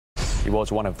He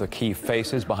was one of the key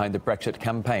faces behind the Brexit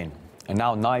campaign. And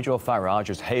now Nigel Farage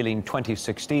is hailing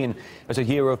 2016 as a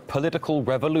year of political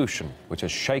revolution, which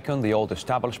has shaken the old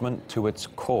establishment to its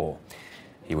core.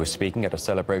 He was speaking at a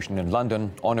celebration in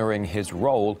London, honouring his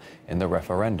role in the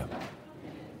referendum.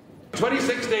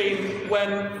 2016,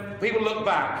 when people look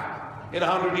back in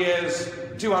 100 years,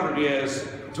 200 years,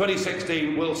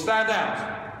 2016 will stand out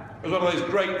as one of those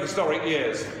great historic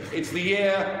years. It's the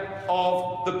year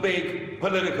of the big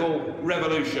political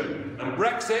revolution. And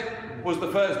Brexit was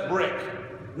the first brick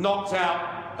knocked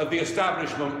out of the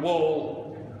establishment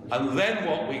wall. And then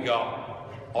what we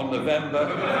got on November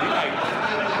the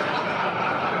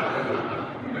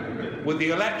 8th, with the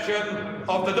election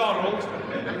of the Donald,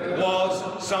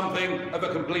 was something of a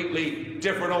completely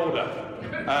different order.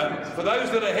 For those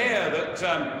that are here that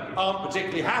aren't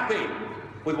particularly happy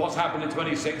with what's happened in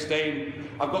 2016,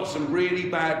 I've got some really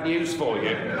bad news for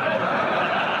you.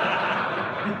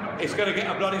 It's going to get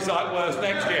a bloody sight worse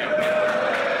next year.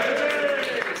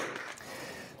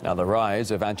 Now, the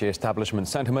rise of anti-establishment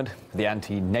sentiment, the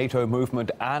anti-NATO movement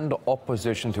and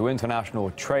opposition to international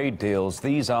trade deals,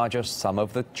 these are just some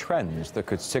of the trends that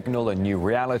could signal a new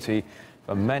reality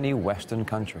for many Western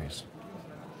countries.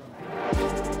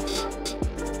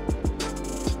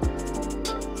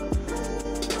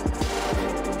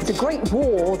 The Great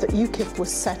War that UKIP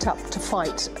was set up to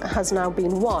fight has now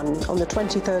been won. On the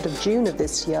 23rd of June of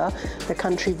this year, the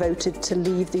country voted to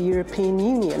leave the European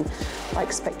Union. I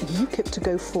expect UKIP to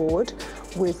go forward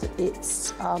with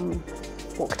its,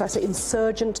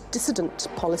 insurgent, dissident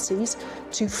policies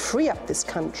to free up this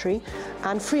country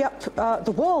and free up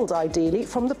the world, ideally,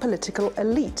 from the political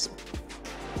elite.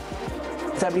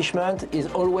 Establishment is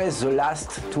always the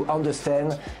last to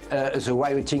understand the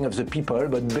rioting of the people,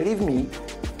 but believe me,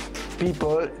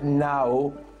 people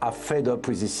now are fed up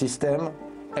with this system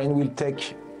and will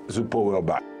take the power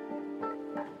back.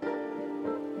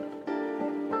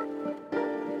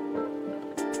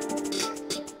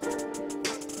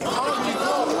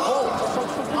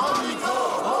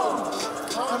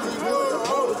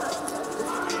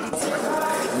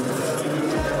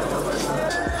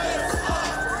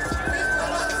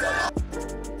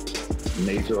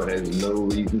 NATO has no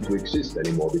reason to exist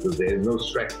anymore because there is no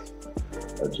threat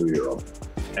to Europe.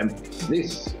 And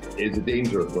this is a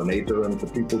danger for NATO and for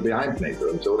people behind NATO,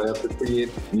 and so they have to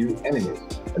create new enemies.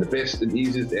 And the best and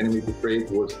easiest enemy to create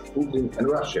was Putin and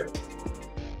Russia.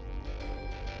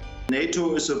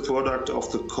 NATO is a product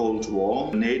of the Cold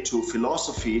War. NATO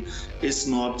philosophy is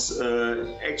not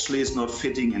is not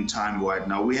fitting in time right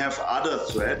now. We have other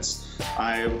threats.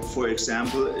 For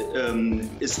example,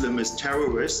 Islamist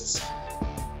terrorists.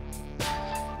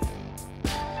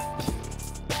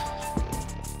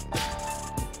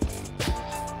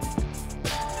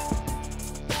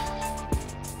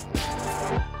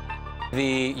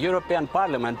 The European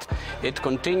Parliament, it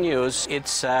continues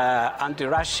its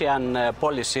anti-Russian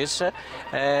policies,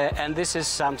 and this is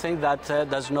something that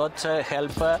does not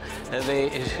help the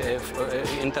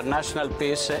international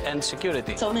peace and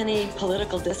security. So many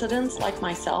political dissidents like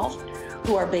myself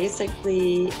who are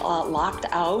basically locked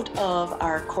out of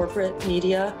our corporate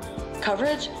media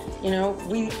coverage. You know,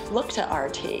 we look to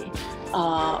RT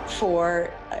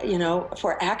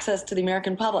for access to the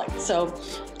American public. So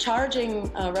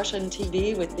charging Russian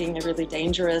TV with being a really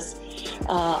dangerous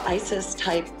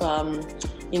ISIS-type,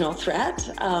 threat,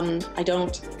 I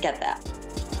don't get that.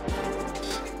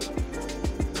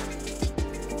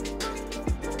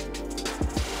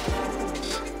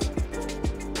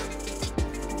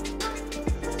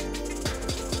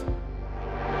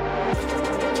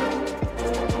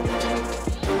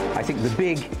 I think the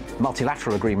big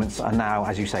multilateral agreements are now,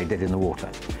 as you say, dead in the water.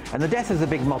 And the death of the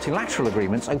big multilateral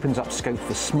agreements opens up scope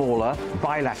for smaller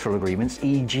bilateral agreements,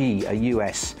 e.g. a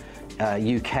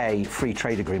US-UK free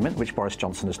trade agreement, which Boris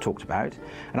Johnson has talked about.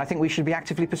 And I think we should be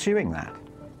actively pursuing that.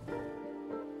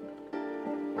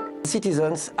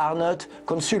 Citizens are not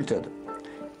consulted.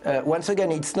 Once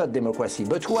again, it's not democracy.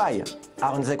 But why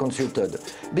aren't they consulted?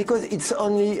 Because it's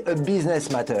only a business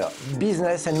matter.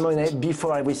 Business and money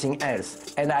before everything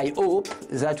else. And I hope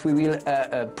that we will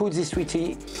put this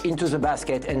treaty into the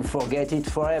basket and forget it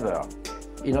forever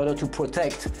in order to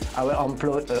protect our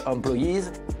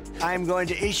employees. I'm going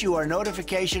to issue our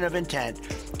notification of intent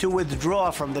to withdraw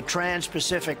from the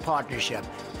Trans-Pacific Partnership,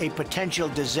 a potential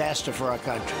disaster for our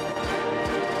country.